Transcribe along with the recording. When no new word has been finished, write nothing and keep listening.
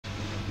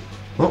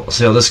Well, we'll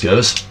see how this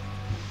goes.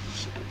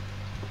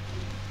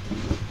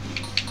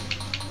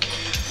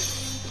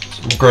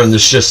 I'm recording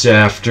this just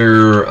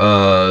after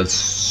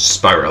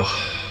Spyro.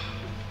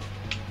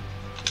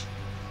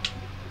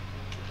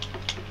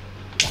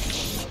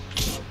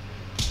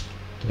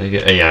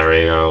 Yeah, I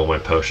already got all my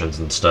potions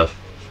and stuff.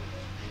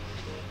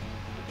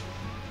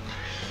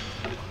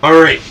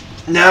 Alright,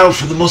 now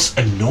for the most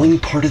annoying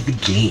part of the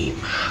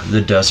game,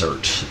 the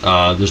desert.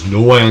 There's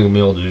no way I'm going to be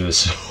able to do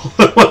this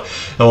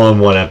all in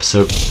one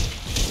episode.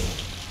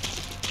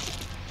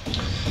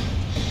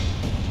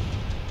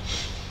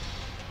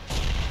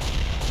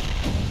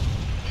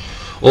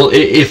 Well,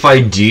 if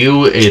I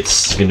do,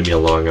 it's going to be a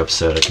long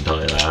episode, I can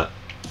tell you that.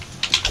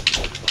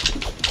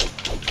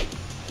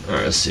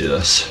 Alright, let's see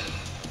this.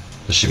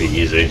 This should be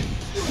easy.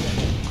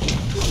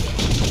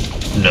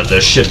 No,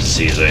 this shit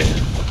is easy.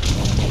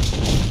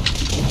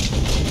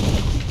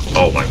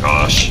 Oh my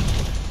gosh.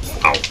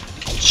 Ow.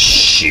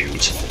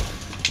 Shoot.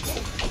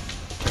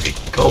 Okay,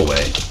 go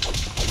away.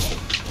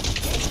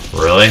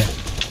 Really?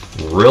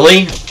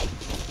 Really?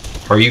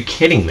 Are you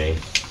kidding me?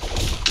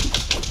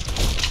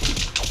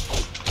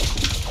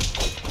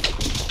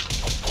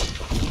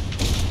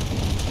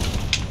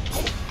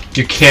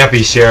 You can't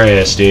be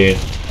serious, dude.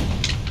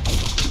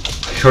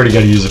 I already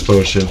gotta use a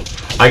potion.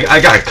 I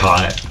got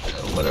caught.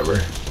 Whatever.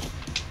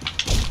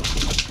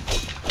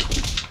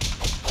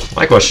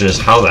 My question is,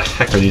 how the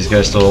heck are these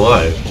guys still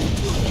alive?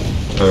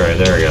 Alright,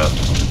 there we go.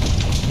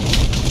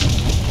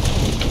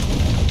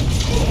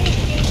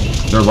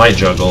 They're light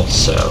juggle,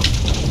 so...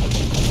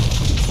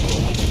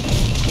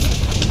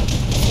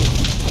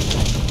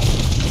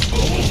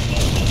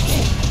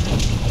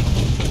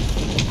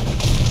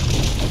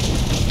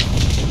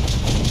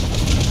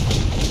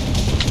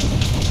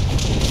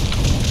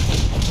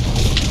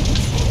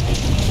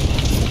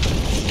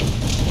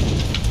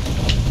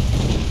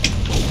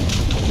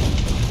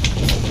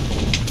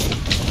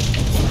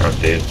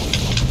 Dude.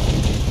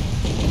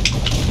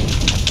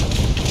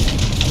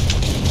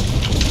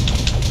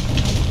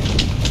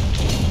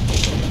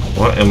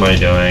 What am I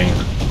doing?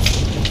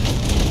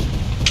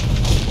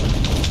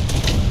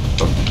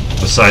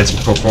 Besides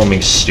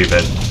performing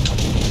stupid.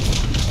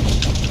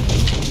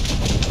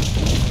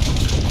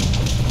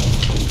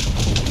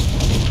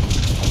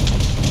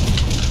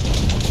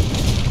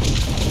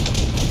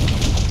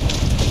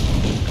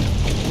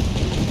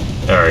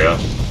 There we go.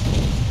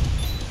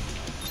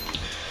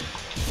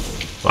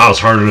 That was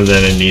harder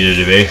than it needed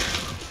to be.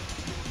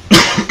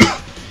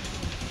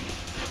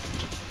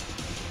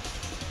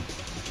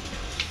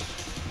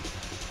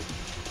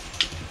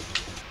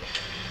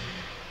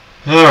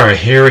 Alright,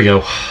 here we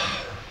go.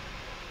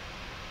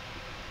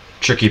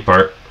 Tricky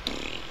part.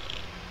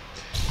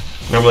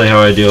 Normally how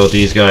I deal with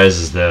these guys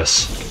is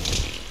this.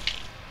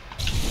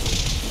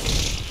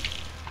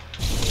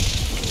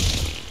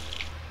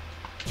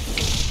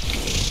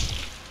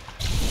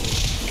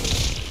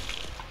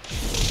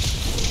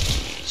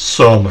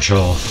 So much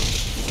health.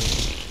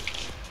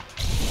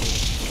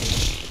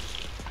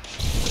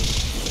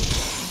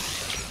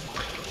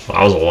 Well,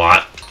 that was a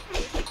lot.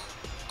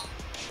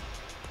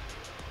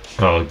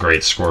 Oh,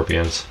 great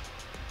scorpions.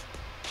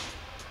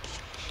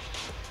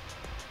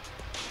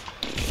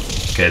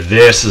 Okay,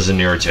 this is an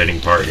irritating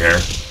part here.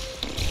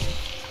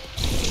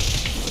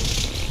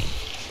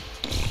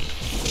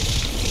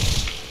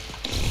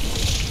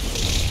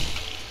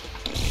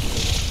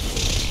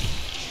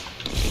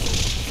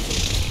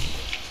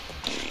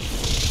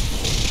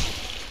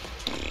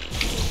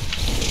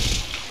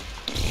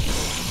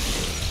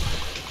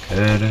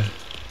 Good.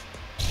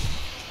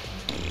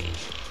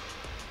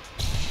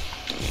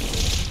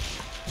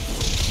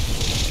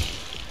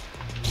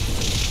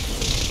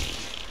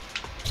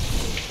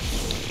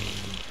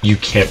 You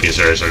can't be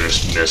serious, I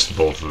just missed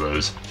both of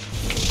those.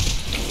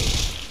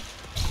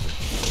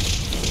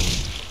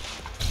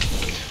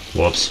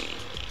 Whoops.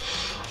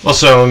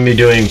 Also, I'm going to be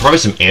doing probably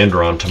some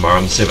Andron tomorrow.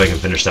 I'm going to see if I can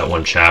finish that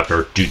one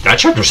chapter. Dude, that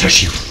chapter's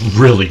actually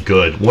really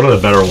good. One of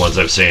the better ones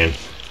I've seen.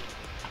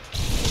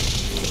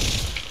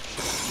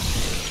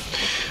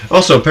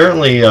 Also,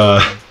 apparently,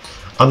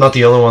 I'm not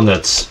the only one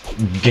that's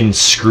getting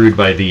screwed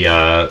by the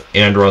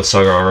Andron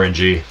Saga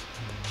RNG.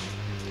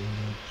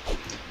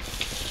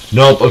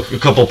 Nope, a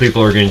couple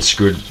people are getting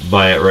screwed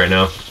by it right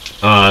now.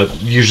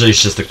 Usually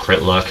it's just the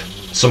crit luck.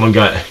 Someone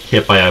got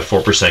hit by a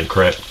 4%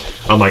 crit.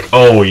 I'm like,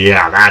 oh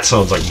yeah, that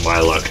sounds like my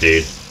luck,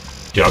 dude.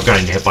 Dude, I've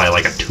gotten hit by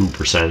like a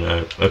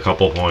 2% a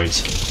couple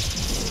points.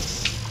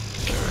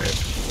 Alright.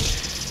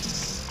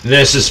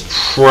 This is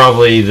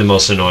probably the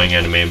most annoying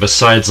enemy,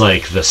 besides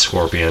like the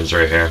scorpions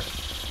right here.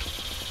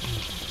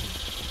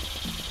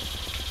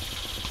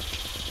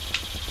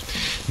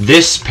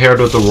 This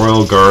paired with the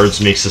Royal Guards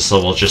makes this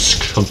level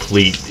just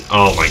complete.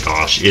 Oh my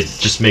gosh, it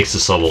just makes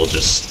this level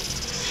just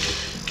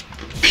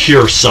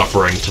pure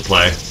suffering to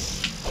play.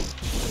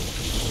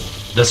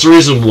 That's the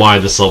reason why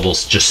this level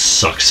just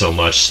sucks so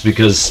much,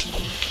 because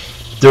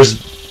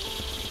there's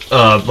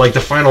like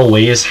the final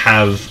ways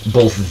have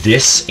both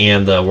this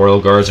and the Royal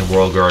Guards, and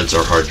Royal Guards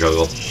are hard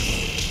juggle.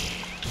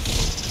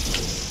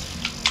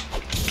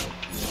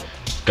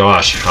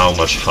 gosh, how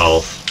much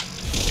health.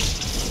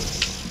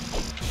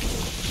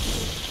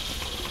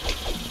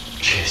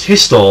 Jeez,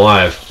 he's still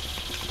alive.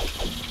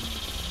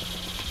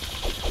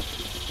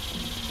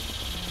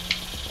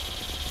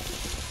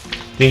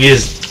 Thing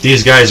is,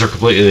 these guys are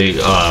completely,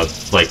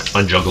 like,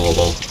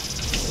 unjuggleable.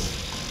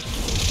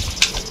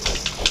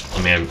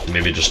 I mean,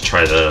 maybe just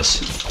try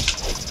this.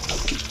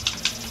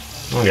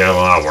 Oh, yeah,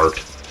 well, that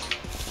worked.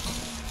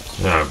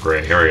 Oh,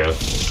 great, here we go.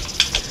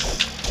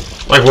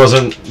 Like,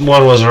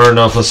 one wasn't hard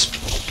enough, let's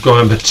go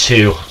ahead and put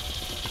 2.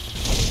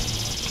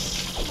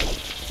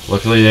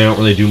 Luckily, they don't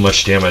really do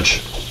much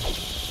damage.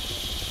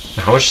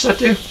 How much does that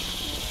do?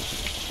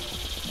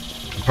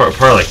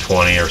 Probably like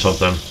 20 or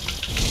something.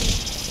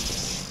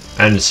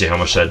 I didn't see how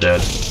much that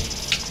did.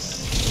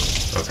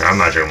 Okay, I'm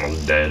not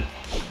almost dead.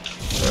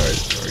 Alright,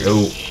 there we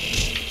go.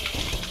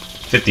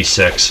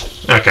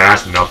 56. Okay,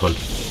 that's nothing.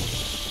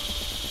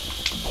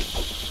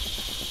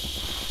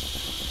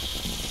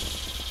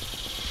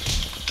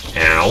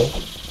 Ow.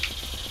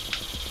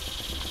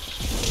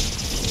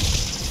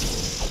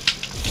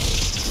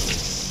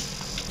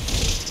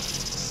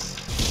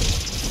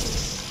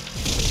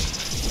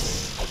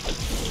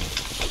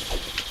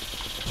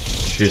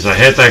 Jeez, I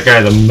hit that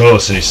guy the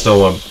most and he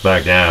still went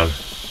back down.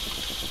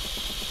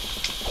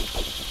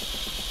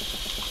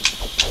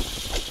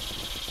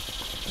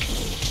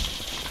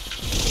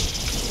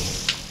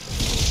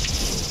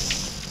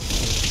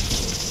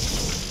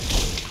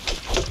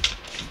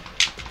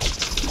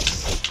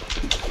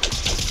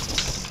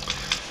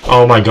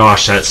 Oh my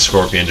gosh, that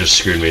scorpion just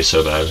screwed me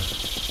so bad.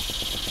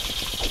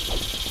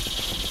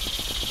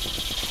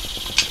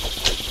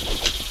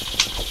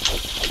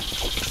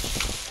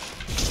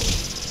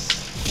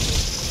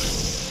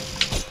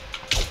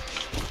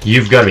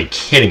 You've got to be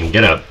kidding me.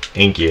 Get up.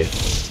 Thank you.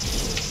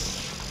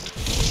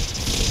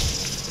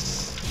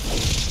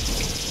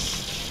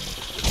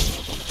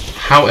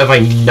 How have I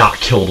not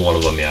killed one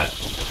of them yet?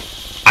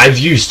 I've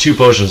used 2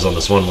 potions on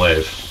this one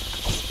wave.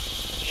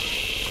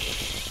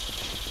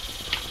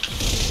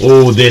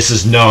 Oh, this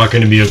is not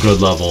going to be a good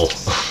level.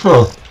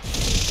 Huh.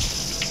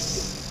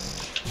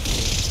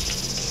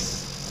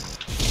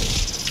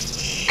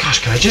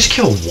 Gosh, can I just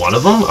kill one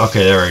of them?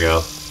 Okay, there we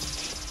go.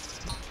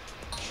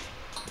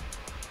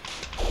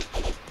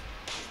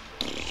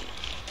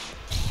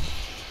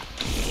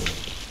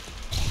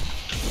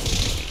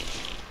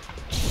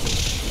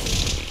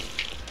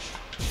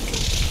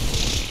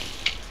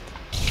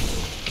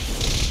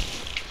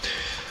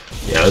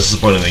 Yeah, this is the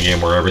point in the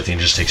game where everything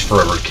just takes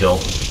forever to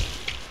kill.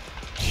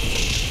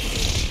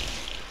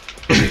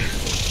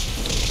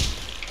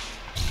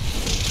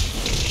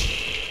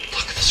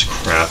 Look at this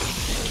crap.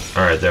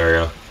 Alright, there we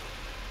go.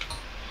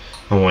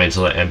 I'm waiting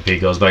until the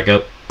MP goes back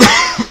up.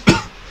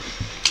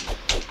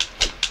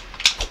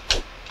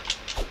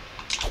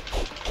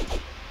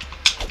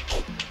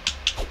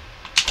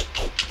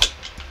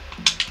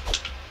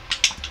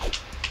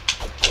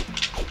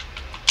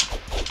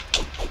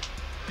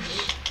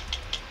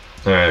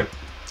 Alright.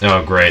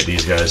 Oh, great,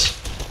 these guys.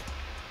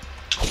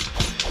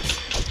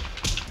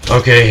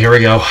 Okay, here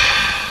we go.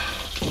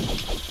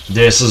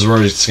 This is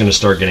where it's going to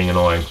start getting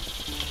annoying.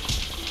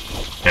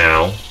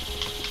 Ow.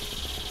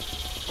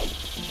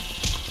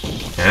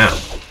 Ow.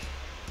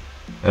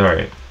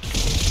 Alright.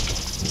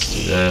 Let's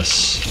do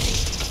this.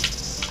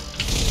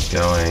 Keep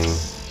going.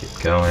 Keep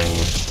going.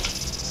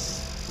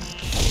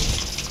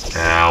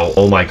 Ow.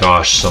 Oh my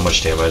gosh, so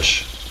much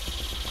damage.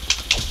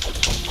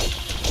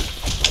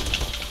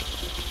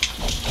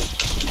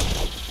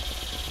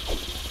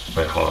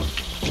 Wait, hold on.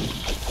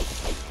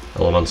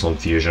 Elemental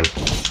infusion.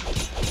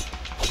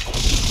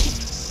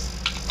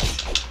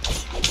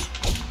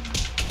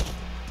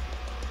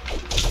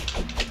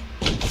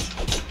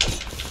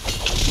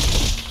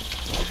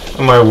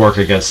 It might work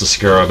against the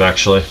Scarab,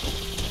 actually.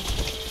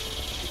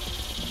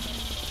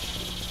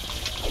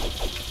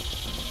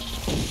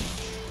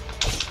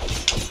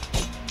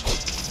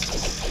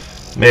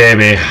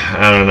 Maybe.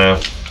 I don't know.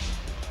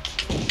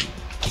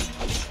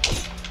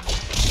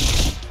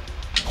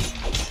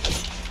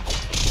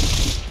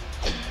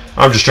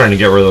 I'm just trying to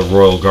get rid of the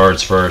Royal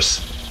Guards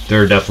first.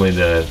 They're definitely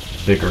the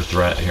bigger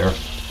threat here.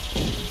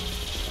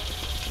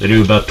 They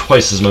do about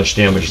twice as much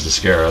damage as the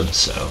Scarab,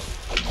 so...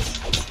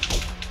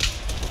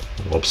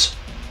 Whoops.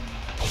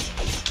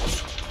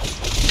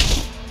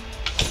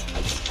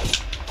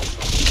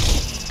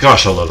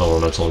 Gosh, I love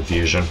Elemental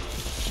Infusion.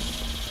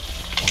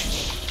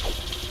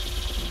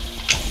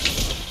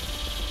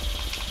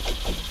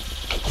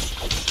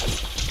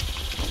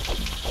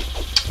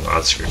 Oh,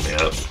 that screwed me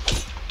up.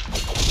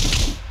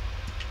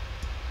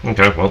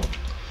 Okay, well,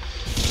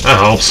 that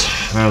helps.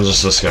 That was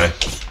just this guy.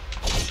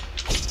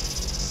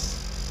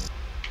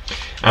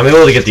 I'm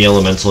able to get the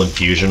Elemental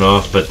Infusion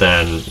off, but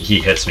then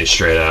he hits me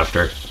straight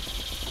after.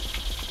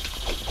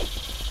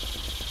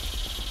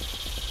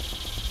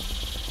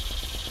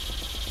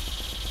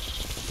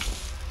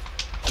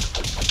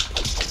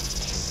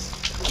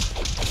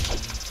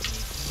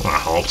 Well,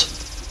 that helped.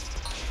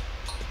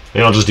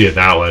 Maybe I'll just do it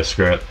that way,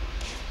 screw it.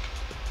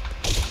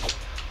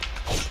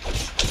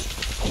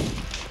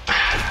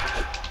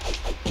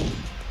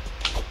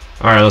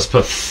 Alright, let's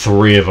put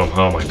 3 of them.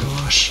 Oh my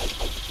gosh.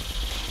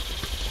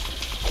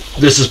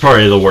 This is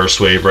probably the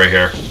worst wave right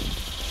here.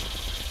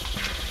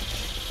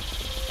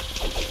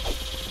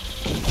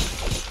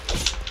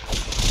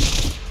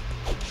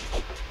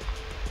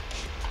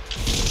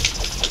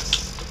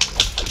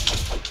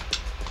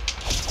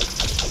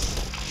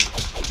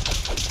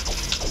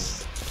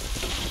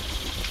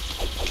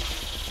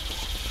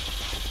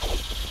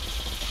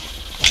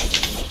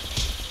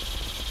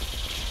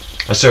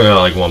 I still got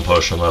like 1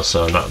 potion left,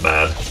 so not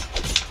bad.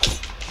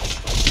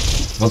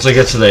 Once I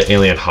get to the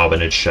alien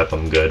hobbinage ship,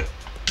 I'm good.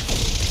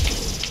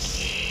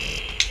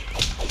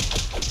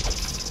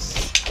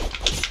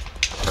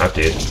 Crap,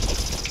 dude.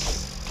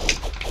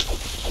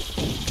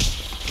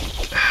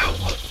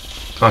 Ow.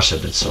 Gosh,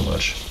 that did so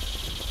much.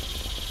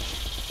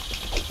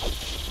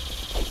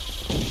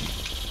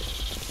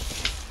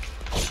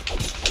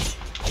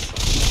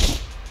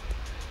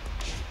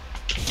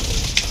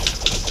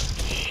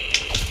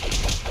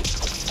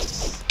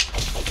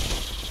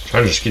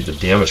 Trying to just keep the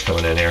damage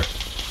coming in here.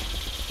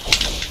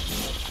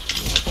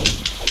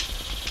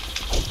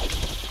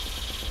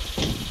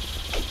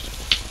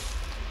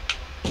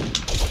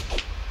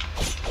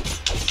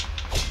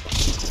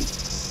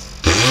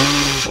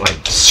 I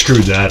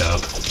screwed that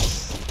up.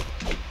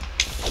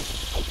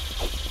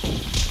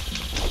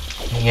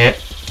 Dang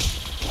it.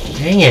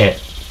 Dang it.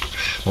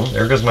 Well,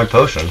 there goes my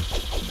potion.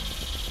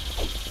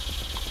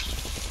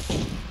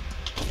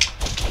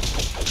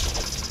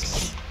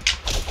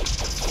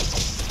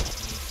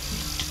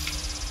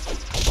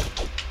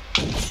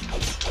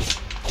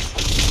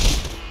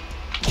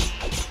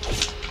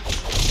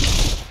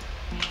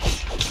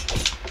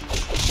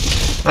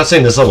 I'm not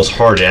saying this level's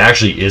hard, it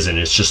actually isn't,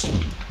 it's just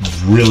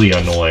really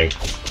annoying.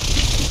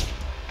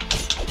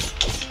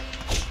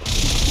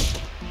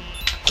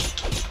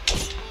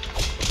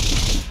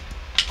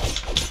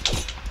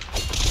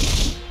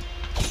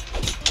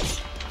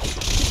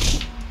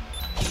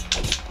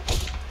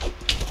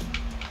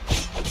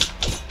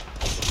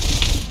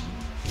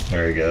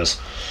 There he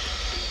goes.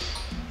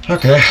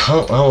 Okay,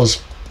 well, that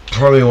was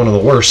probably one of the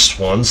worst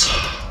ones.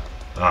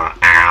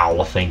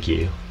 Ow, thank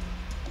you.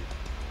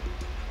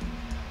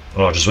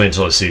 Oh, just wait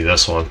until I see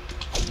this one.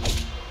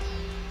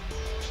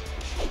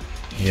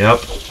 Yep.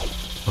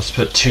 Let's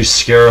put 2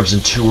 scarabs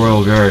and 2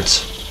 royal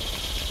guards.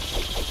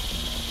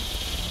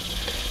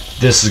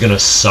 This is gonna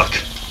suck.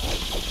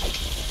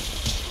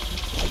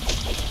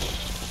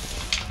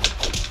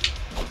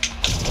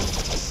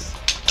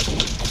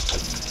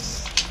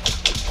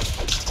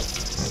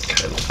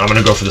 Okay, I'm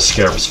gonna go for the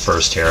scarabs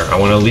first here. I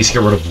want to at least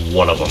get rid of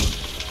 1 of them.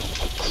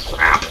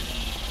 Crap.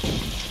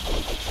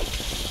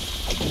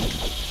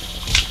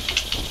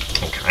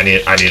 I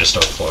need to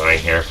start flying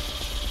here.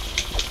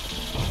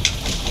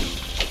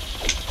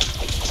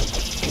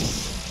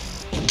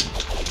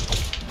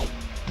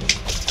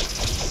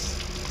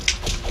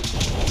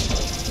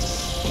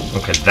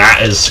 Okay,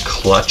 that is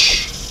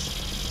clutch.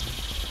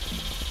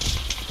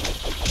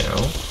 No.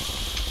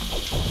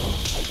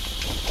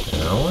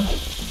 No.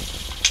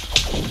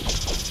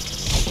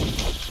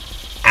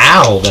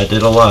 Ow, that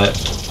did a lot.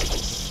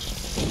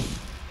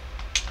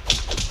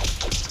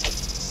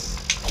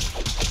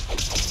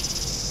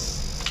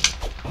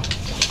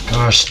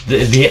 Gosh,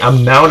 the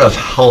amount of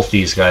health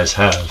these guys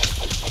have.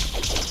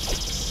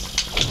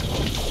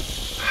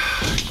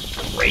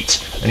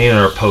 Great. I need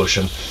another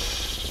potion.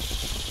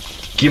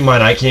 Keep in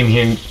mind, I came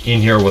in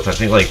here with, I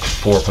think, like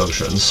 4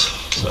 potions.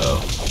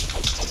 So,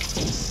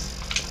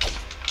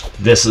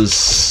 this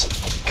is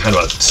kind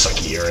of a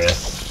sucky area.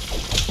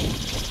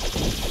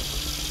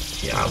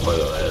 Yeah,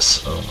 look at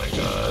this. Oh my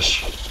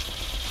gosh.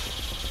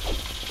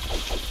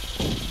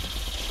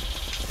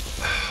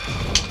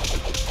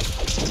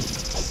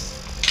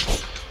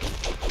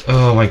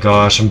 Oh my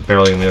gosh, I'm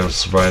barely gonna be able to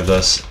survive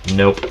this.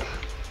 Nope.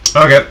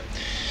 Okay.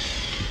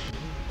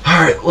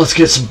 Alright, let's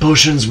get some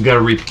potions. We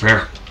gotta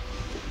re-prepare.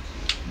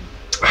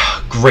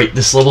 Great,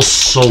 this level's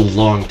so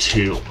long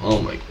too. Oh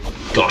my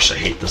gosh, I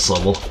hate this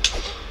level.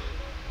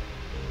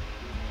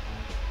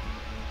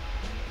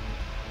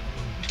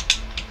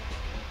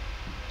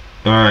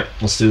 Alright,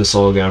 let's do this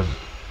all again.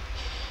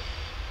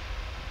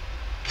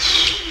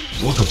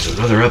 Welcome to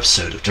another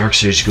episode of Dark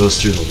Sage goes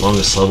through the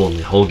longest level in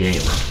the whole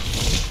game.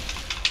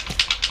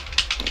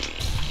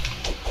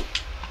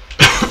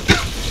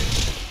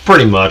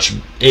 Pretty much.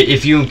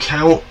 If you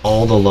count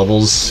all the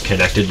levels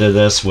connected to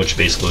this, which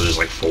basically there's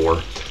like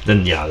 4,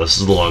 then yeah, this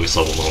is the longest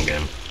level in the whole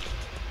game.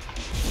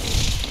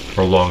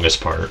 Or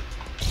longest part.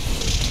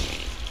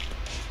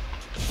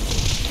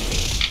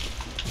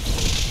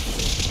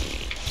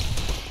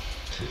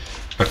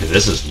 Okay,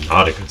 this is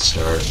not a good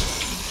start.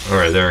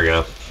 Alright, there we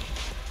go.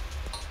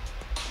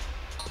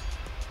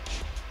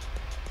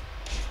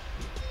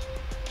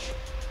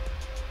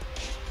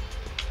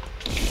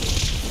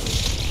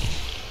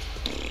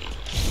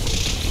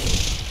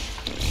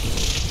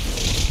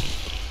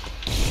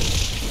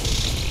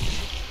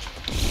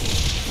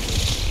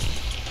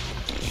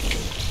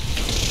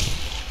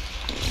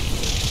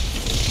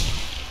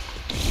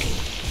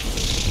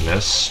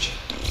 Missed.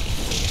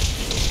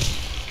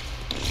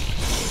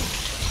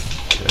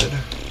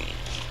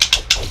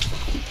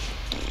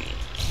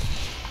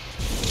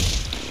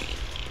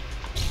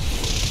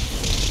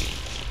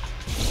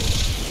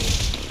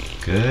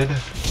 good.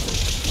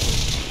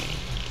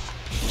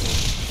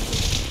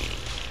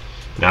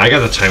 Now I got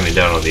the timing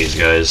down on these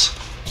guys.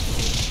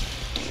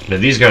 Now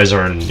these guys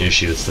aren't an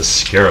issue, it's the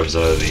scarabs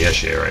that are the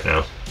issue right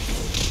now.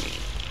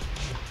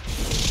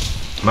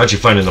 I'm actually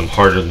finding them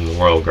harder than the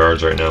royal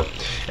guards right now.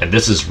 And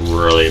this is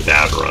really a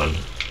bad run.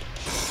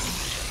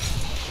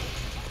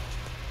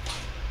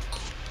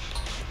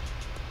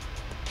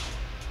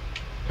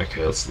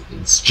 Okay,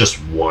 it's just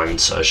one,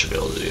 so I should be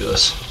able to do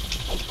this.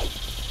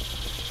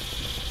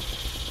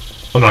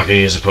 I'm not going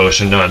to use a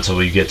potion, not until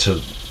we get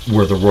to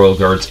where the royal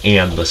guards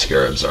and the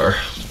scarabs are.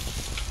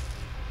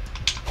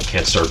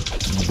 Can't start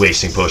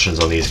wasting potions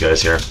on these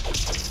guys here.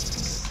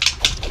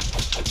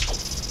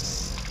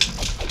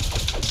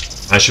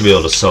 I should be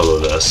able to solo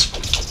this.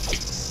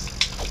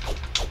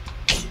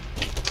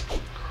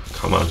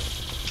 Come on.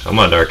 Come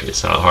on, Dark.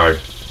 It's not hard.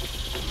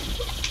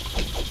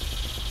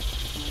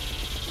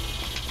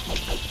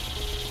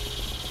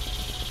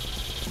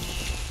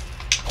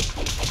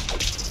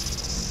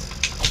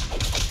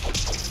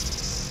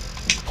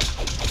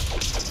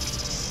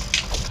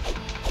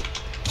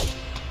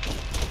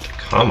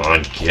 Come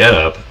on, get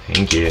up.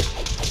 Thank you.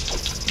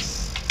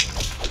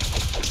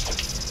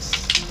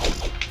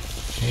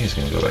 Okay, he's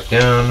gonna go back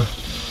down.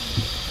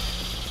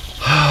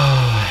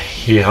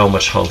 Yeah, how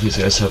much health these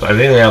guys have? I think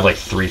they have like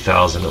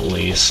 3,000 at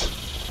least.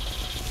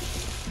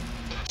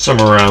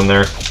 Somewhere around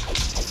there.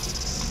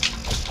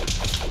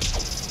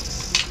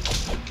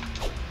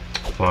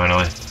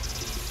 Finally.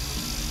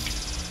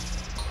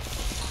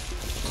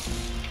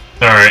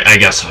 Alright, I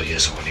guess I'll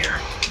use one here.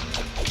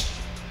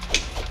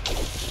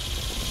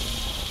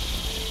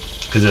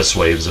 Because this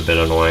wave's a bit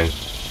annoying.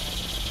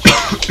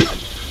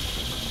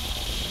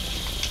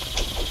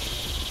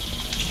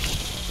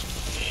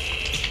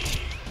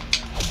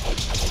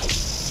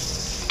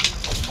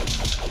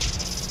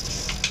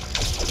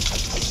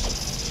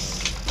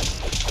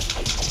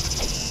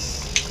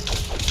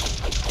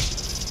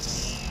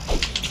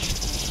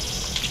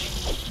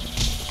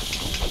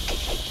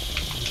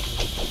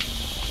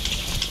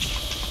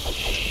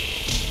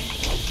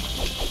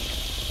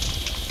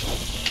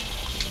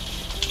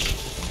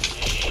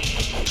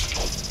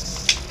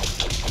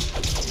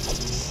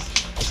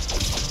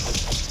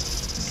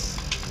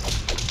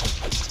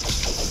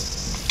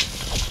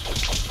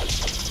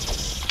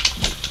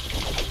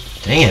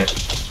 Dang it.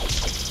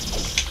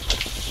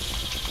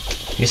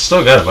 He's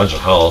still got a bunch of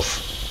health.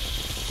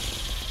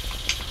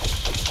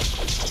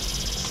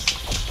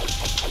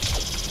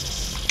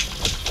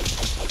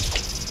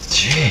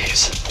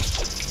 Jeez.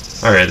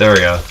 Alright, there we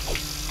go.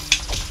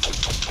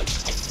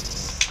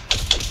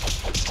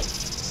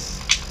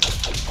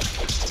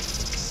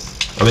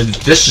 I mean,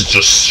 this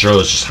just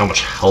shows just how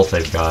much health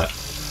they've got.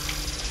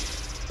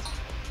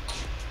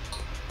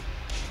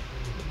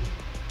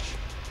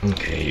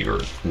 Okay,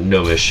 you're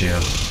no issue.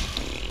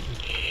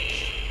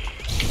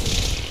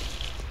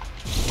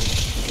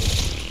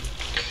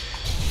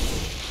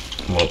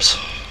 Whoops.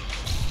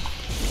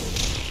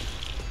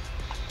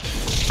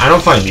 I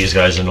don't find these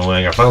guys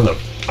annoying. I find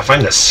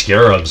the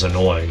scarabs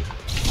annoying.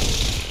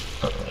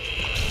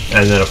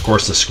 And then of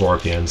course the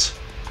scorpions.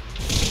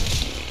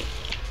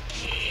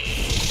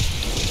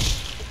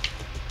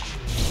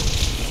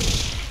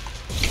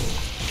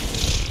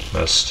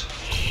 Missed.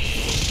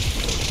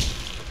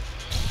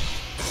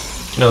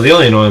 No, the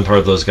only annoying part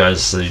of those guys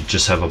is they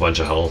just have a bunch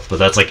of health, but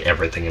that's like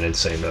everything in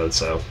Insane Mode,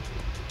 so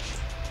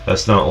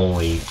that's not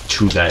only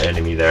to that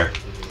enemy there.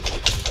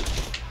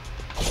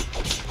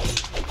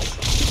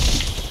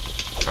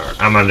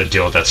 Alright, I'm gonna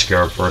deal with that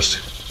scarab first.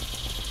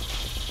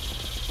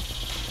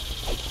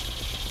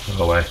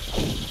 Go away.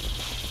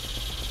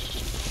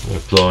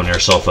 You're blowing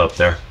yourself up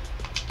there.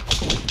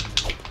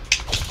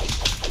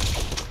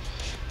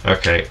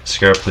 Okay,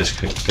 scarab, please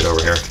get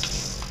over here.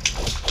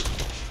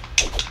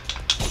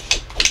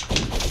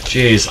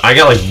 Jeez, I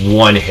got like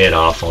one hit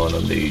off on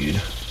him,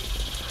 dude.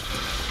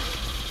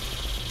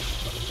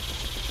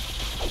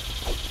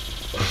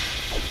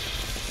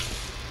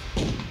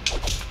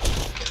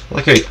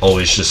 Like he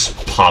always just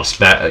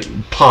pops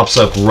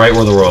up right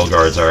where the royal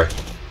guards are.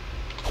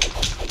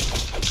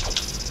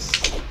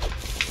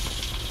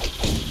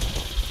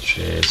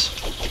 Jeez.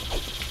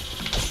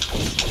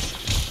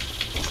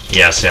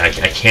 Yeah, see, I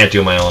can't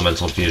do my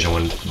elemental fusion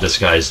when this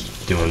guy's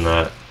doing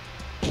that.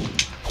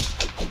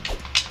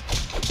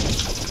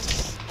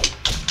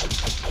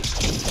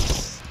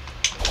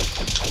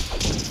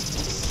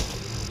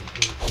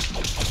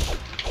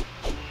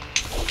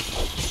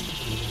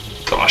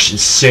 Gosh,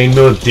 Insane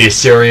Mode,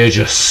 this area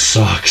just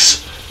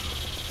sucks.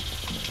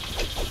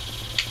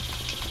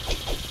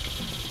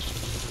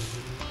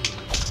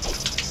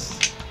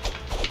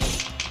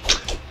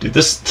 Dude,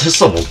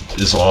 this level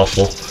is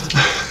awful.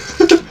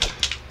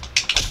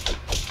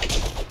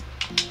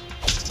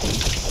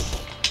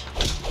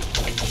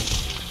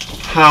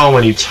 How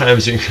many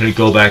times are you gonna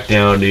go back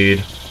down, dude?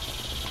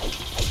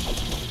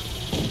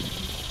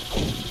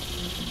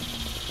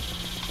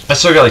 I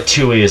still got like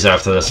 2 E's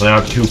after this, and I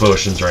have 2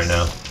 potions right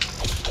now.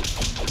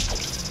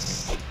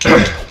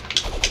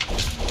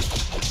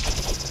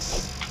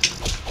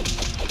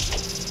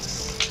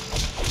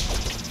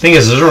 Thing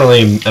is, there's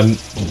really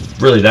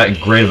really that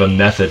great of a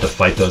method to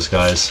fight those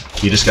guys.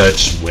 You just gotta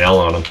just wail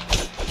on them.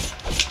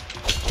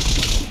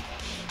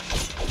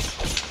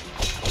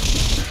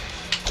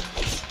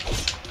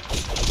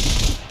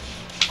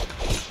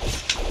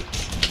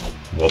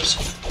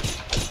 Whoops.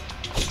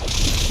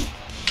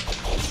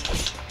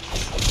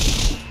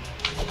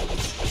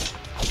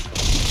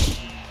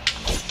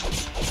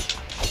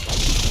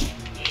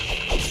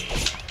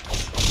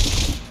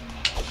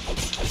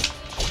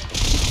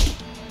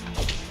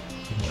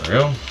 There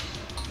we go.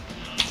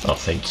 Oh,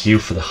 thank you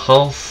for the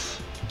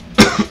health.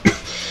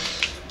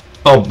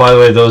 Oh, by the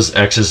way, those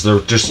X's, they're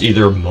just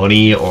either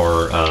money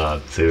or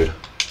food.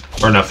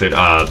 Or not food,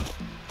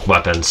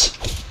 weapons.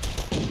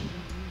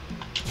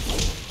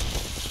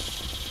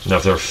 Now,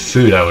 if they're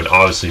food, I would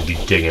obviously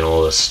be digging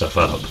all this stuff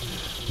up.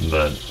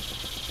 But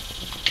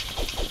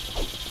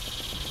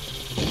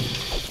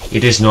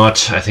it is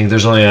not. I think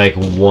there's only like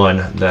one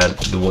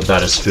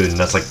that is food, and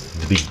that's like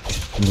the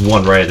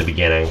one right at the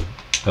beginning.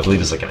 I believe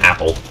it's like an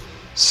apple.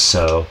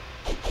 So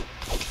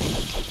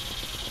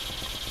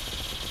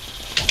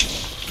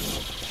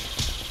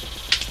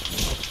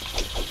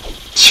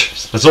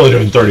that's only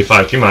doing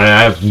 35. Come on,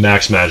 I have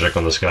max magic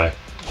on this guy.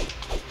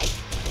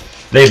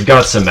 They've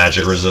got some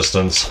magic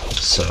resistance,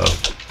 so,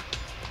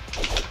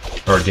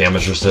 or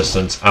damage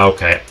resistance.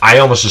 Okay, I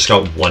almost just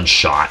got one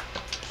shot.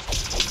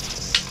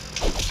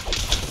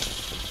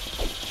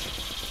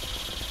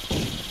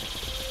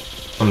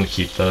 I'm gonna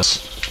keep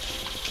this.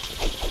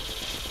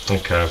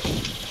 Okay.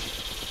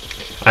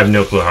 I have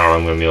no clue how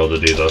I'm gonna be able to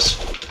do this.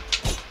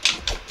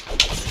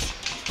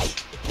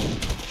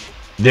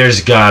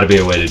 There's gotta be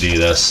a way to do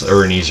this,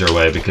 or an easier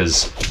way,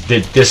 because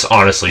this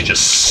honestly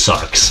just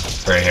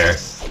sucks right here.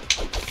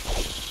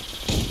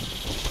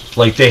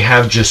 Like, they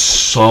have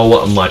just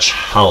so much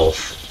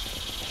health.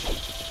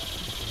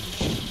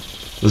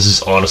 This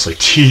is honestly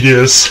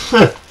tedious.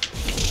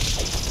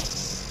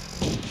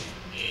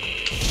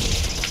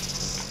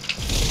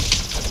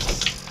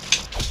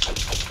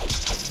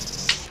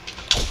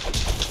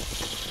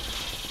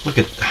 Look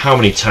at how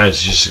many times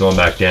it's just going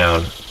back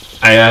down.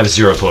 I have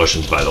 0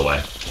 potions, by the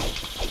way.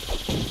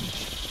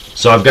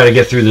 So I've got to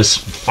get through this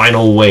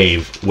final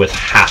wave with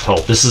half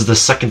health. This is the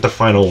second to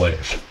final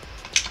wave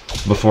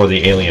before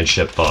the alien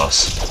ship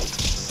boss.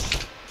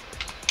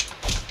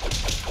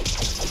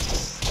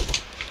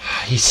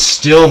 He's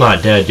still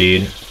not dead,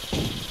 dude.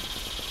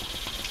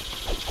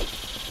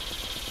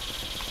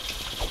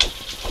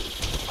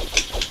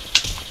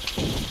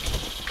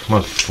 Come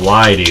on,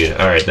 fly, dude.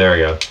 Alright, there we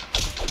go.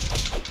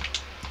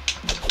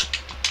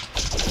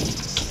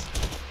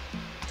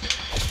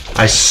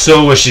 I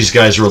so wish these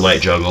guys were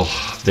light juggle.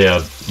 They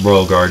have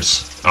Royal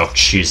Guards. Oh,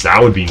 jeez,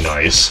 that would be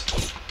nice.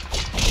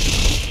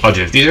 Oh,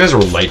 dude, if these guys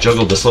were light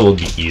juggle, this level would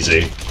be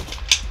easy.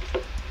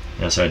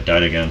 Yes, I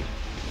died again.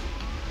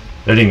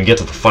 I didn't even get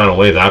to the final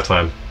wave that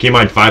time. Keep in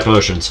mind, 5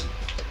 potions.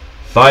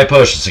 5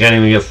 potions, I can't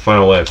even get to the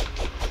final wave.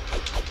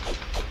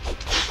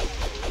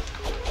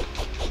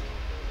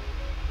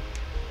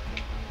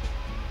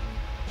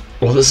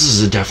 Well, this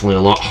is definitely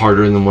a lot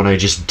harder than what I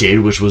just did,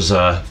 which was,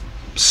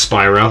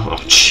 Spyro. Oh,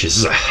 jeez, this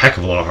is a heck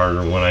of a lot harder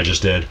than what I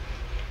just did.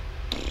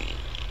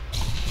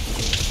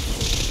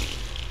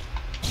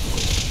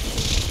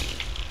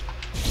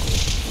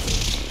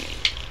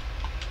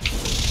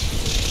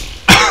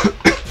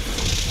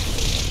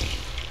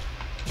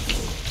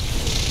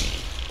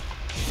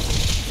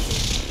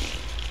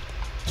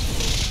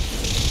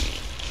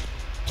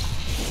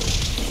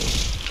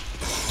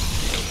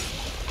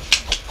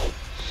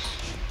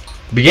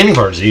 Beginning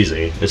part is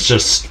easy. It's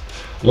just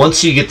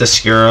once you get the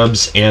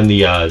scarabs and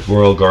the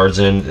Royal Guards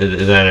in,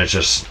 then it's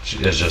just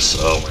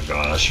oh my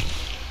gosh.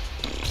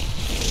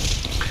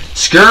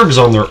 Scarabs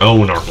on their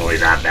own aren't really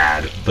that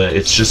bad, but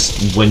it's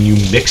just when you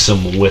mix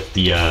them with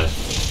the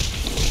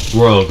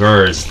Royal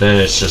Guards, then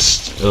it's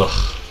just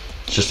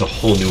it's just a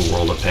whole new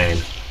world of pain.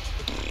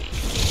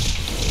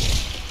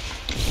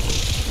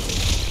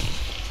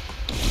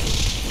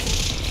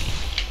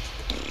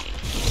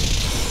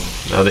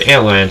 Now, the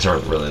antlions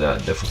aren't really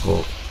that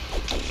difficult.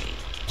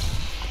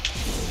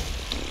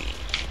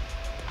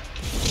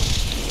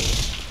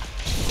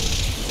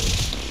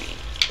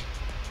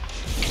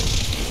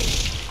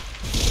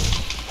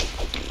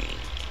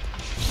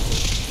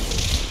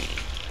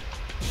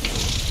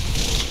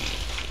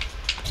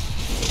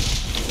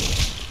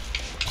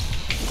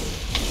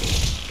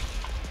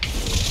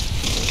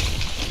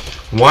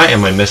 Why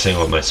am I missing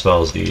what my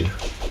spells do?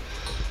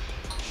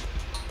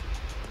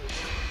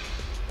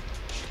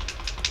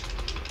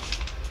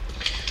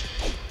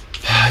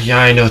 Yeah,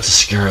 I know it's a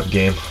scarab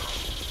game.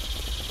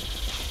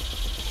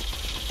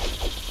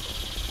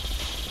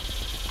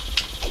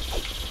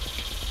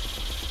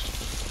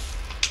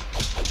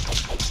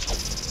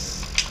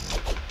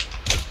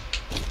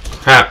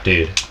 Crap,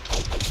 dude.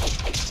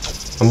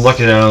 I'm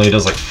lucky that it only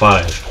does like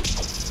 5.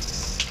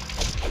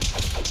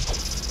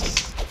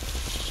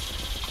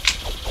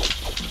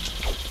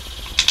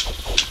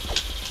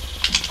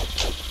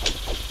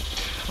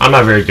 I'm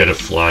not very good at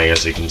flying,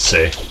 as you can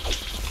see.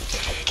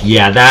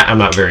 Yeah, that I'm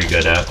not very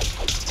good at.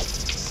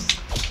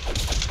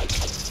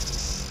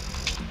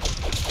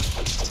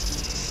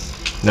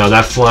 Now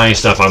that flying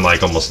stuff I'm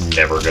like almost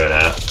never good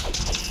at.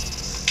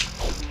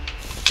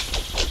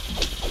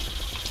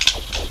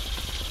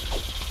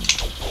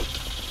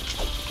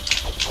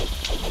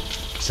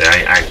 See,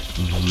 I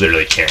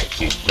literally can't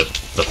keep the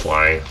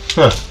flying.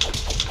 Huh.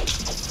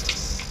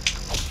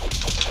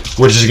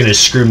 Which is gonna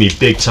screw me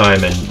big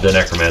time in the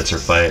Necromancer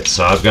fight,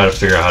 so I've got to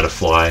figure out how to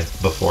fly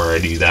before I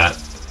do that.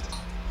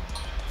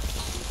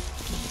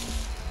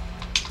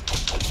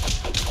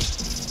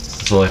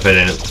 It's only if I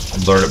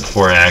didn't learn it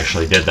before I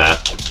actually did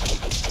that.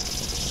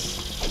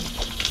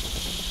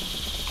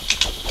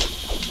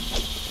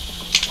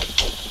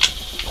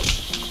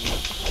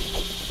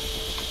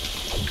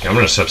 Okay, I'm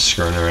gonna stop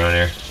screwing around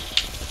here.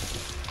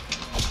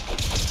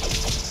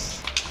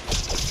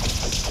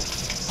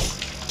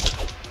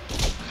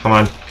 Come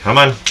on, come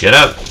on, get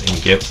up.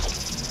 Thank you.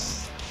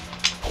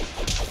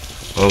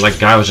 Well, that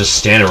guy was just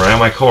standing right on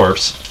my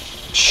corpse.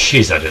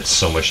 Jeez, that did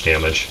so much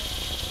damage.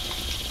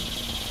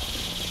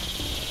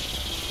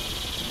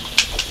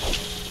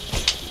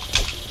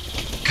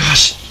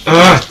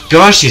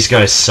 Gosh, these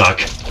guys suck.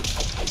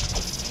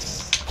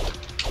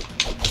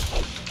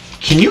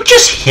 Can you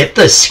just hit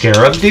the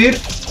scarab, dude?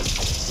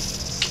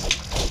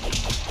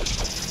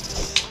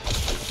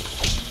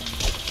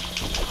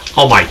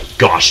 Oh my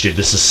gosh, dude,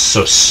 this is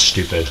so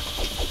stupid.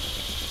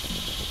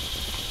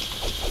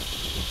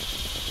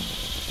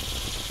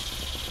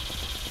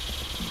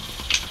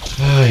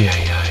 Ay,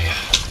 ay, ay.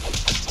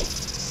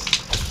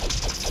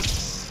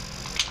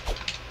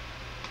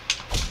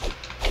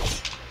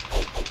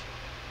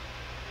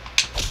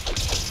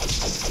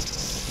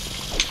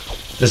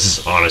 This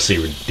is honestly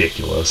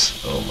ridiculous.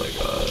 Oh my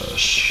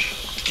gosh.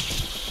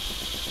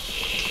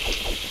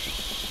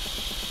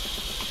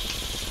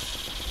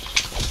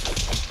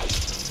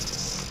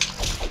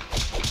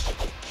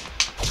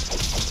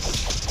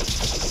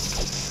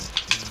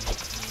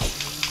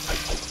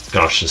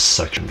 Gosh, this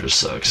section just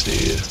sucks,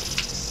 dude.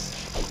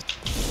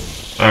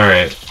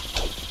 Alright.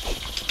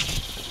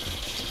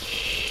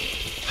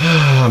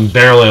 I'm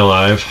barely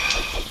alive.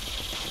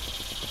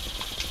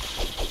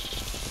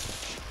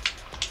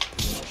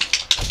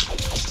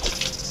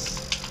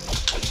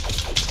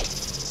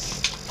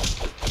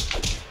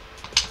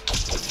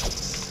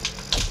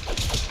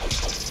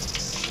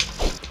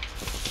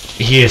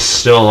 He is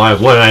still alive.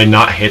 What, did I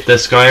not hit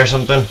this guy or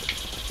something?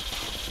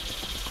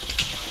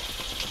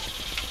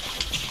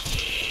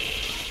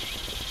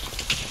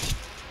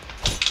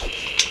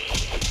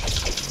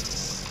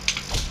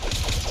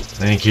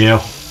 Thank you.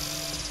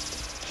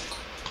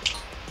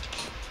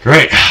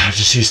 Great. I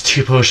just used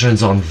 2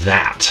 potions on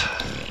that.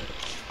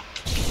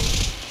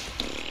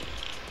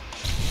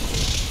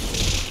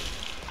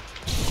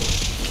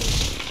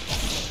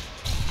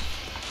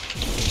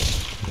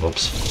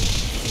 Whoops.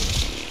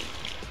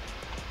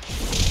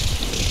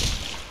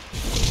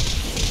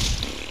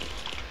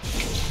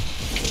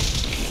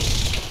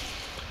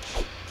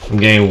 I'm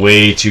getting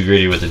way too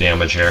greedy with the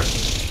damage here.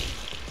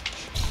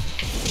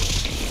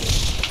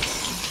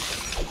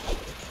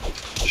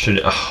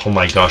 Oh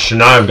my gosh, should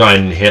not have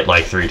gotten hit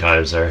like 3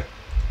 times there.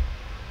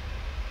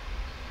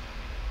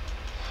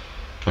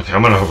 Okay,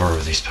 I'm gonna hover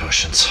over these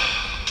potions.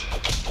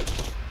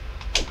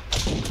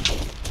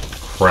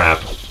 Crap.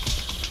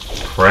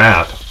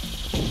 Crap.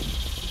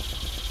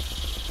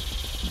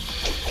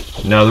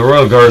 Now the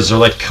Royal Guards are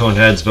like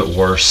Coneheads, but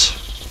worse.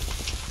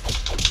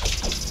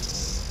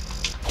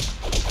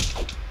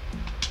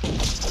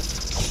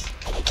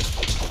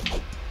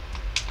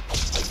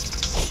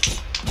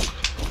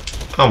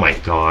 Oh my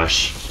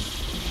gosh.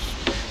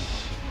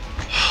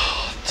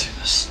 Dude,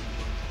 this...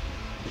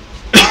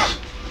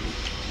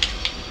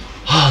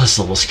 oh, this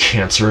level's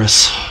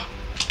cancerous.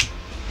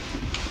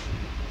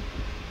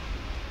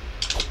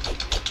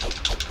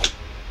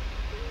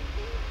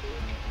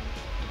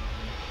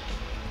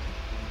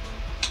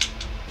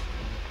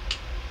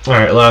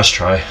 Alright, last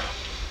try.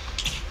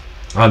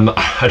 I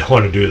don't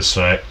want to do this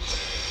tonight.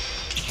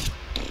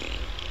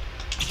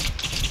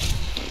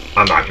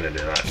 I'm not going to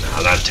do that.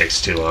 No, that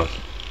takes too long.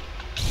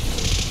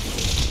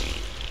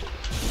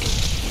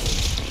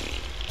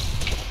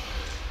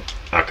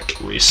 Okay,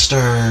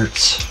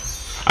 restart.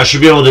 I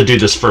should be able to do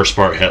this first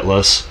part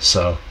hitless,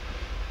 so.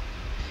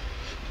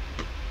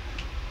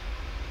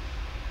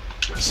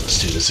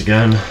 Let's do this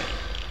again.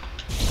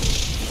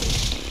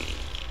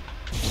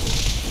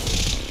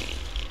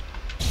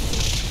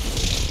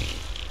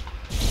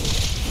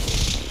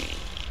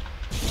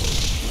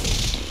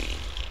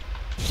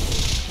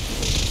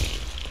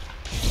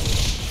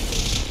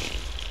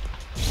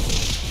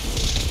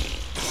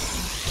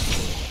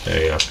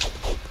 There you go.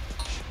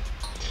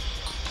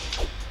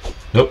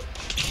 Nope.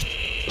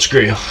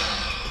 Screw you.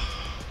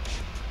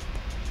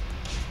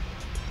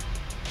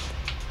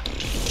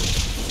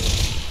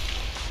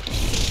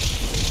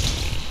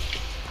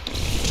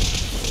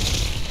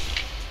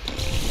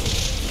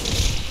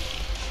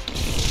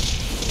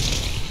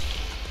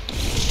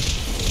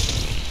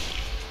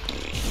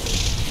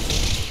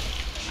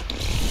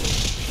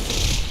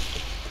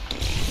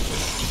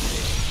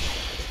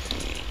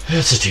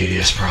 It's a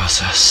tedious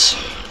process.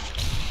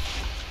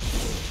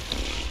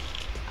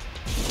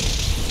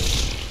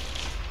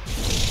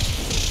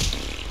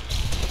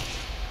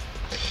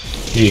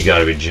 You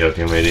gotta be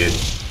joking me, dude.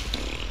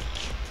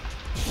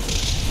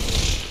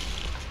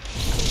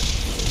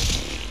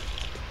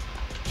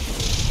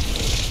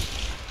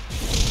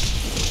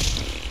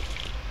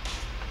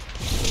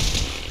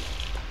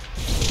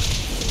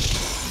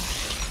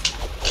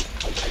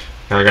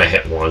 I got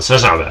hit once.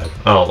 That's not bad.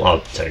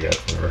 I'll take it.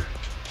 Whatever.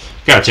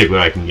 Gotta take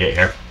what I can get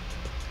here.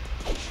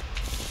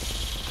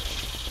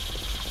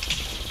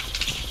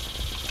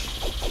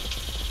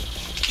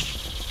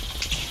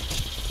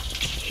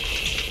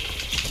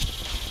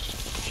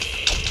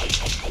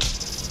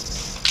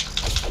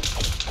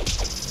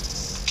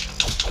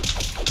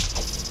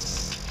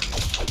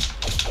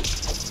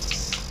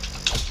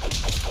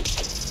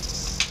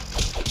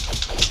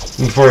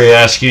 Before you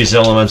ask, use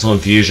Elemental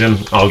Infusion.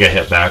 I'll get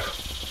hit back.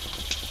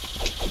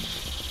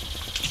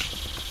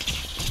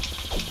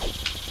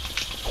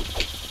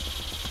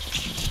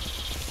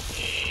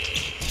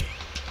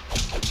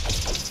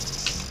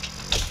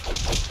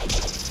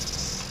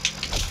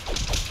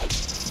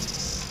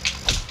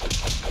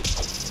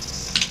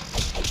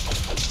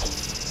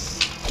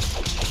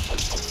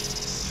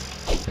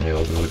 And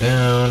it'll go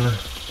down.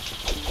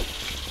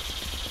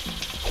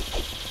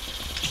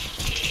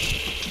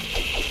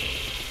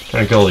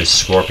 Trying to kill all these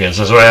scorpions.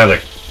 That's why I have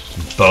the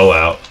bow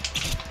out.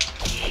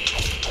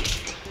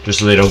 Just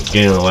so they don't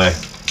get in the way.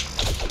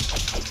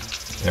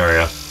 There we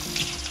go.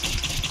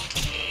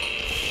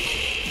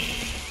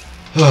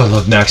 Oh, I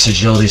love max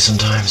agility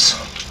sometimes.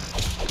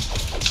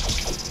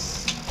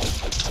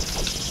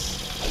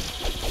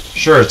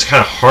 Sure, it's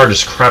kind of hard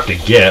as crap to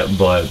get,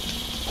 but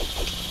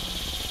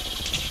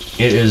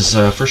it is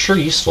for sure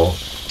useful.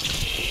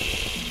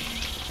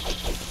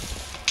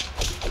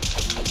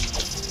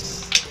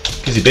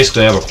 Because you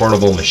basically have a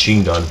portable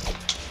machine gun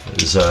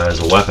as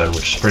a weapon,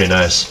 which is pretty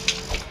nice.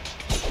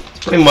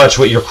 It's pretty much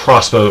what your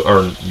crossbow,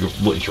 or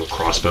your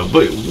crossbow,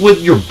 but what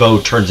your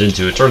bow turns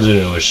into. It turns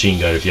into a machine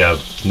gun if you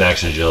have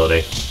max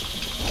agility.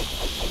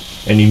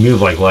 And you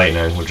move like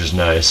lightning, which is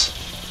nice.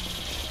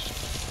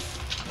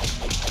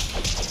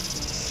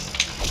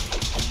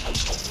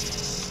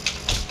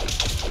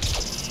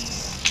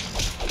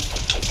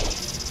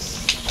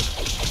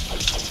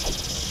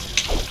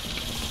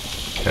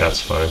 Okay,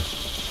 that's fine.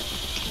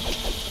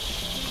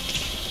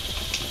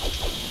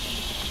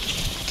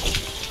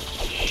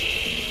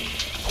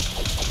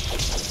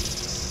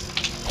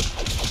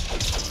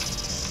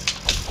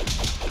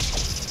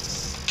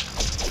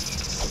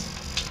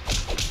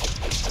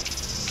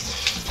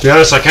 To be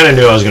honest, I kind of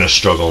knew I was going to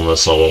struggle in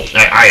this level.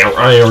 I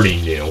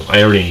already knew.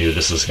 I already knew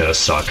this was going to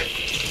suck.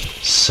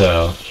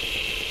 So,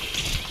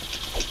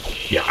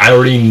 yeah, I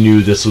already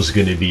knew this was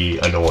going to be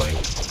annoying.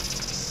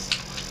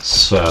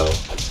 So,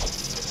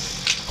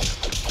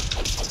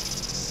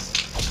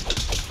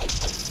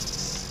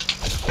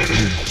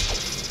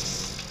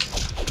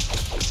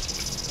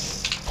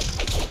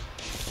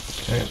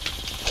 okay.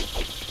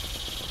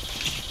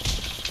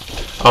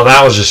 Oh,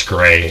 that was just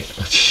great.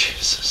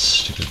 Jesus,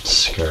 stupid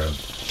scarab.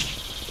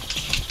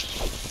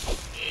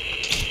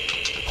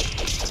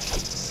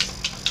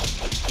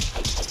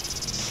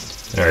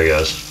 There he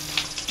goes.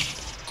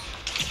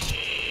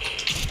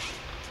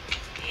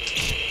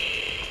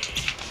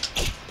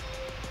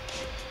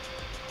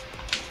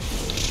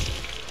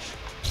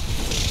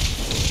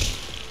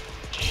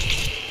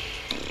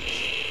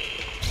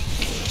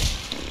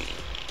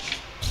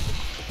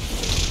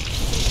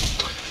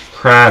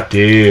 Crap,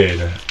 dude.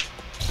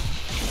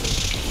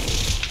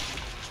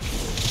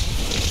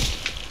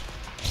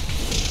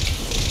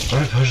 How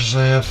many potions do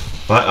I have?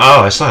 5?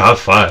 Oh, I still have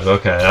 5.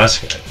 Okay, that's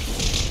good.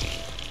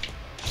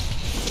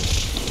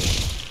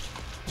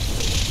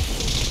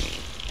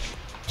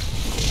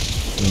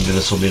 Maybe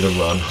this will be the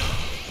run.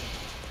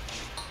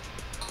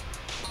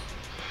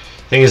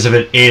 Thing is, if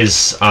it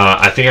is,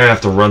 I think I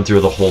have to run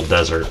through the whole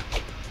desert.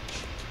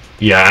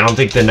 Yeah, I don't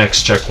think the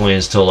next checkpoint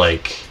is till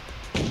like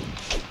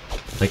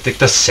the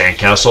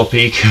Sandcastle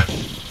Peak.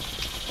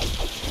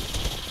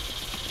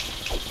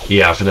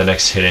 Yeah, for the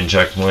next hidden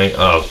checkpoint.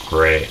 Oh,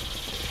 great.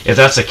 If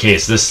that's the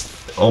case,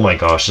 this, oh my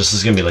gosh, this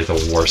is gonna be like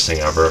the worst thing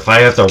ever. If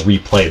I have to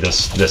replay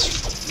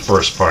this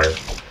first part.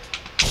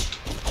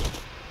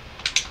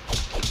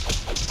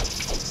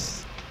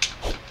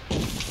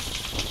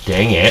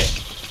 Dang it.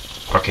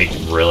 Okay,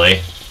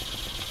 really?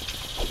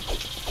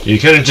 You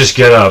couldn't just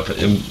get up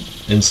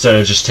instead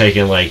of just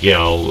taking, like, you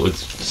know,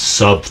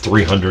 sub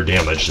 300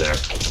 damage there.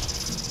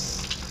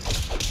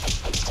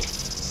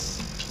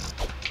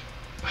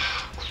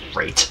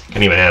 Great.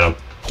 Can't even hit him.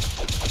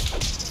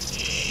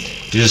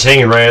 You're just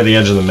hanging right at the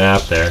edge of the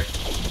map there.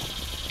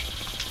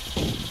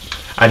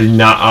 I did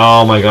not...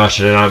 Oh my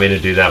gosh, I did not mean to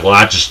do that. Well,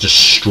 that just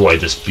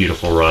destroyed this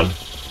beautiful run.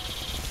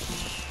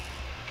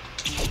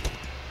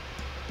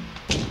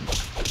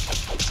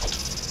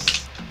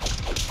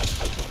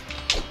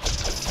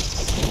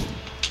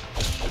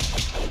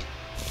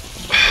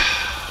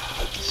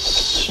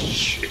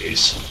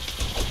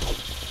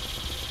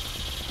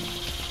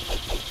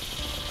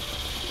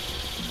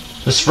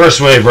 This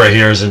first wave right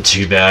here isn't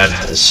too bad.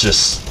 It's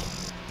just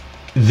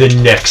the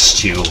next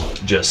two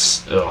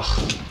just ugh.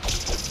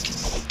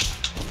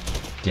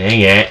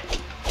 Dang it.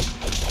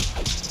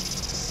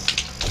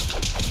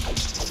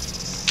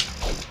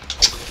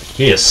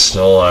 He is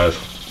still alive.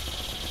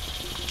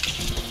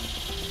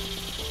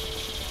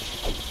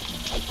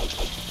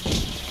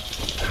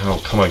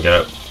 Oh, come on, get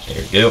up.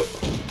 There you go.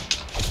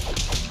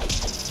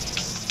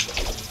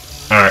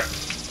 Alright.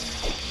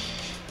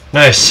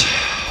 Nice.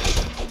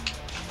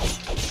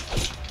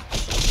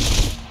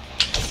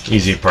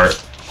 Easy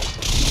part.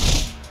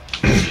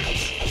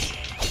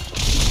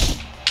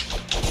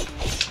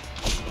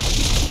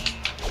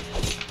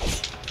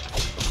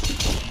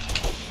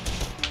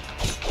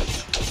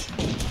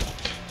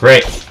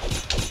 Great.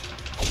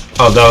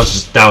 Oh,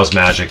 that was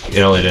magic. It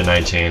only did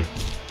 19.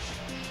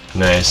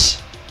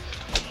 Nice.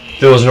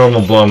 If it was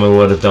normal Blum, it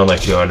would have done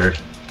like 200.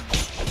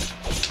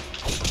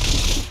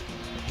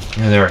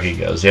 And there he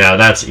goes. Yeah,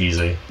 that's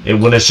easy.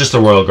 When it's just the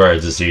Royal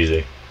Guards, it's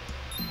easy.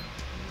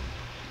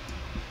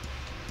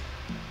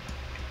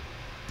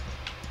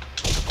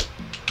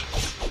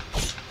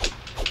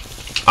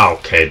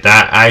 Okay,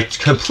 I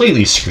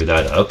completely screwed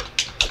that up.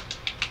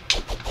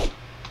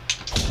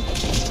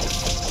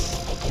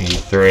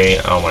 83.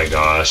 Oh my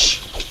gosh.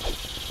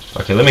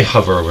 Okay, let me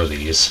hover over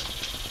these.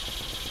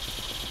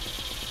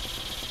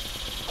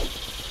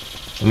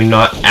 Let me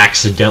not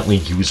accidentally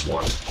use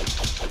one.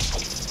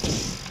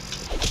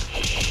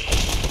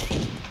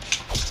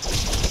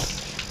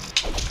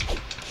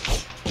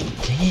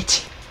 Dang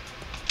it.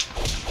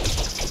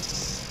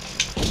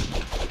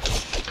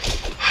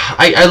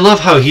 I love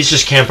how he's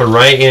just camping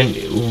right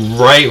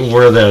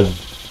where the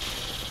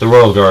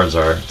Royal Guards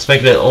are. It's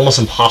making it almost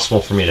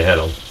impossible for me to hit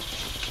him.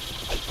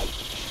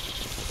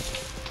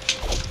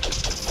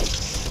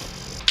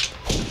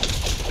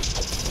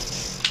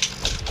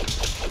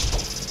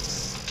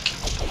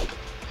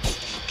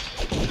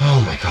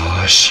 Oh my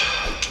gosh.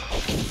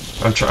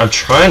 I'm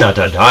trying not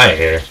to die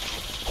here.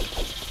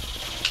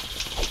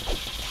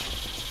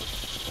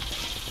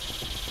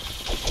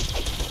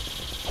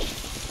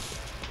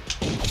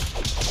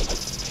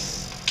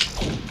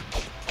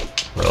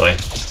 Really?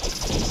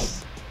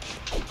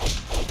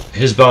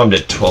 His bomb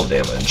did 12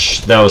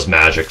 damage. That was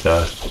magic,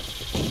 though.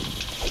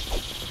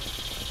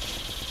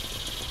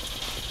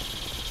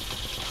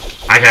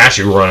 I can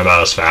actually run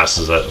about as fast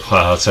as that.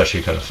 Wow, that's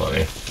actually kind of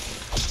funny.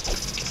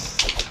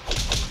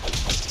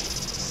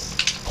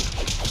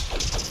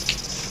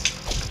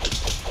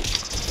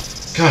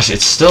 Gosh,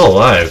 it's still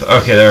alive.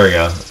 Okay, there we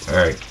go.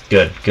 Alright,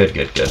 good.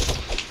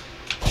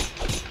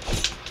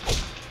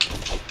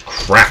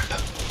 Crap.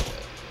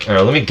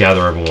 Alright, let me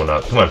gather everyone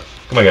up. Come on,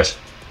 guys.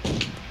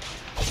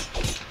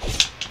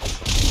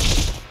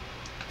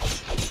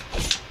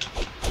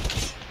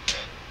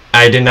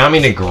 I did not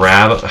mean to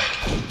grab...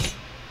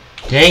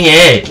 Dang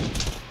it!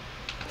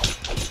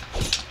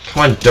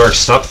 Come on, Dark,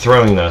 stop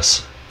throwing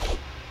this.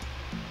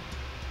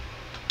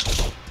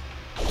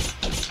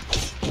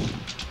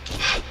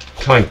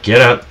 Come on, get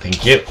up.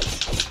 Thank you.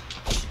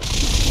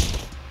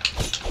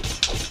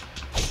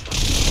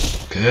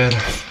 Good.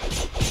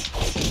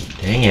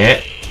 Dang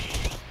it.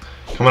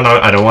 Come on,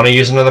 I don't want to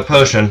use another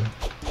potion.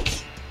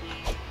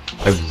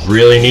 I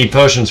really need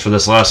potions for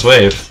this last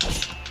wave.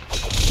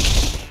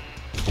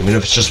 Even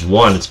if it's just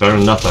one, it's better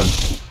than nothing.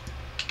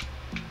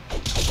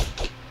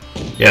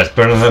 Yeah, it's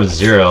better than having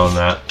 0 on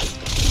that.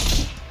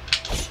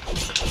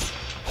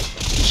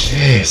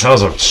 Jeez, that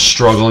was a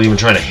struggle even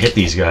trying to hit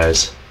these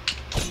guys.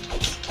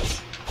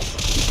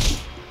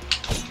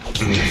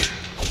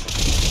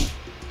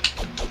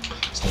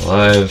 Still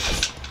alive.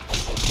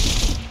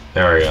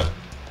 There we go.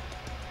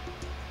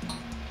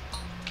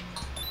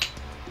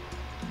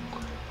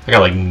 I got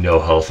like no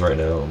health right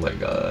now. Oh my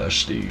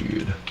gosh,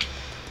 dude.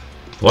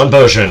 One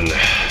potion.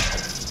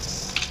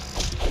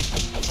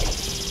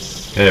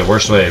 Okay,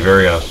 worst wave. Here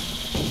we go.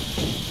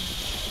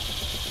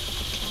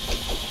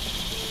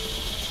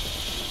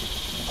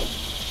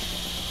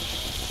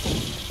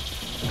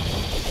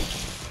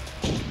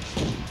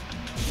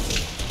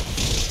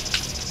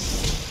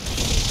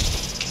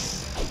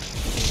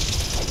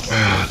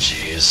 Oh,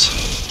 jeez.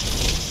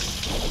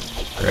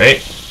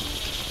 Great.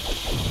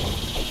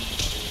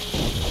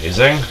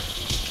 Amazing.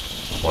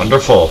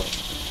 Wonderful.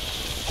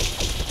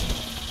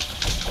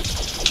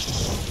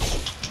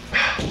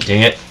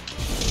 Dang it.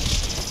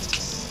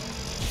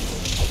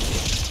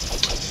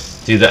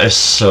 Dude, that is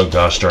so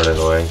gosh darn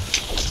annoying.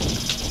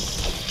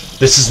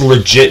 This is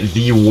legit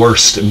the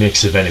worst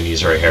mix of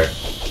enemies right here.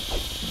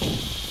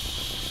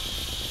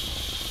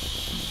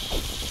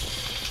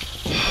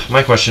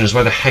 My question is,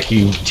 why the heck are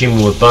you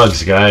teaming with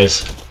bugs,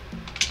 guys?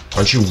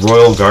 Aren't you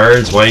Royal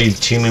Guards? Why are you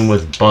teaming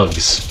with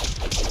bugs?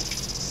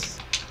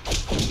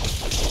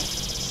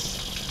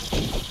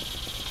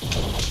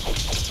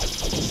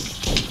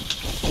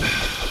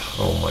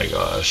 Oh my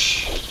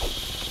gosh.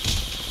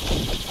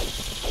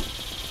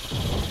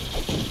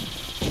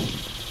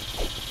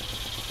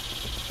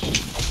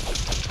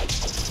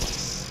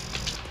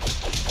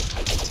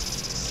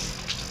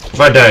 If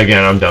I die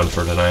again, I'm done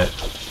for tonight.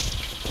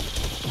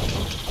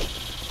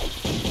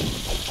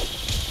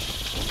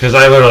 Because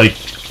I literally...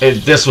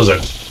 this was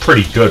a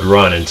pretty good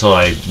run until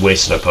I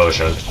wasted a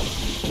potion.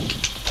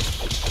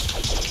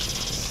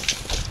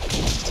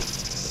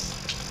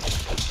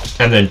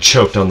 And then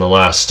choked on the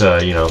last,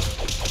 you know,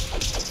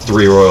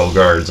 3 Royal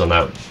Guards on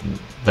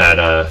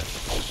that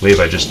wave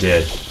I just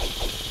did.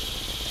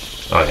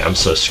 Oh yeah, I'm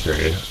so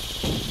screwed.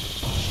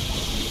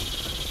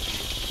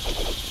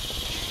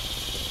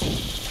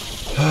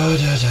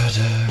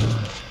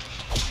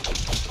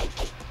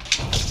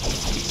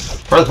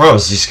 Part of the problem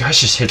is these guys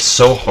just hit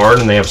so hard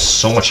and they have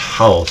so much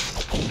health.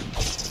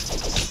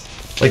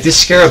 Like, these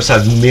Scarabs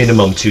have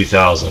minimum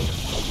 2,000.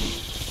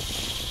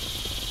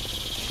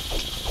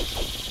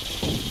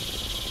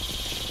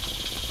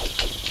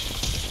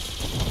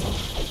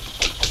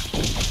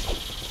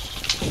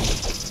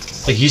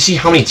 Like, you see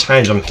how many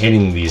times I'm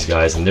hitting these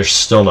guys and they're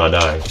still not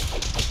dying.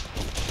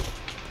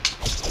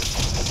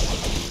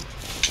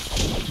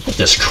 Look at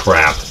this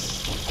crap.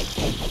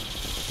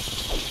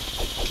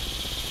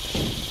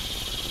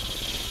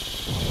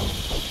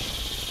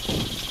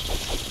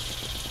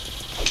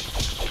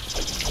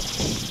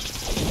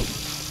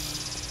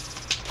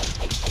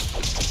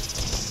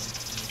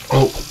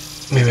 Oh,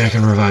 maybe I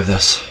can revive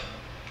this.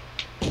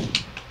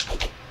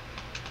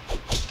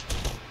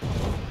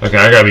 Okay,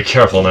 I gotta be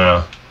careful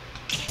now.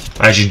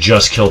 I actually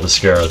just killed the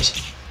Scarabs.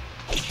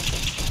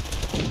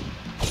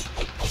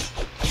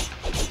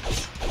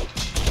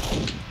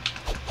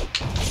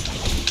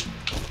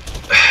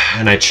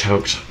 And I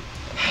choked.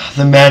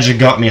 The magic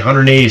got me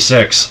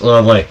 186.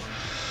 Lovely.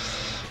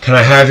 Can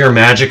I have your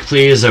magic,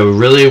 please? I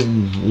really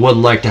would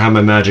like to have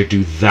my magic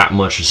do that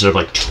much instead of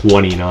like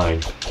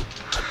 29.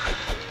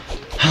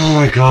 Oh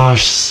my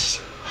gosh.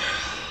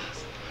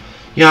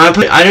 Yeah,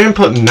 I didn't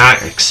put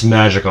max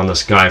magic on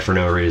this guy for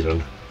no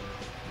reason.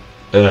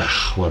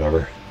 Ugh,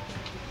 whatever.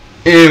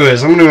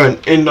 Anyways, I'm gonna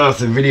end off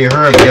the video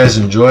here. If you guys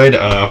enjoyed,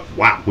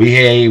 wow,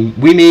 we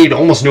made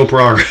almost no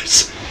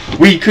progress.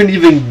 We couldn't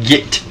even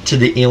get to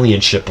the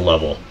alien ship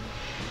level.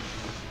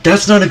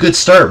 That's not a good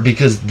start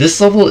because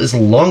this level is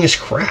long as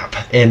crap,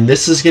 and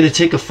this is gonna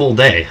take a full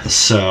day.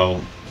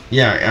 So,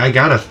 yeah, I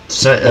gotta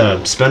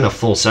spend a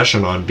full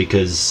session on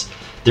because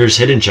there's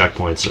hidden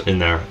checkpoints in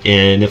there,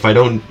 and if I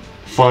don't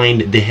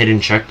find the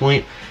hidden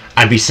checkpoint,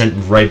 I'd be sent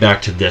right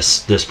back to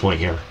this point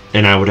here,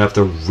 and I would have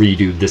to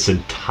redo this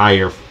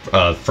entire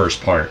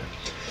first part.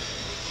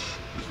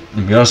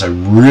 To be honest, I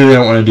really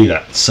don't want to do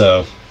that.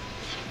 So,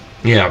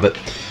 yeah, but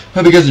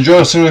hope you guys enjoy.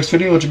 I'll see you in the next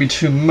video, which will be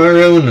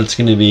tomorrow, and it's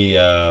going to be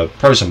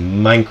probably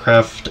some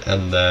Minecraft,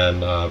 and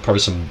then probably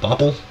some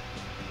Bopple.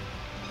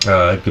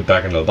 Get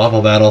back into the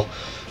Bopple battle,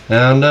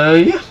 and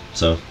yeah,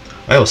 so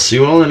I will see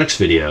you all in the next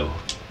video.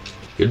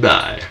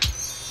 Goodbye.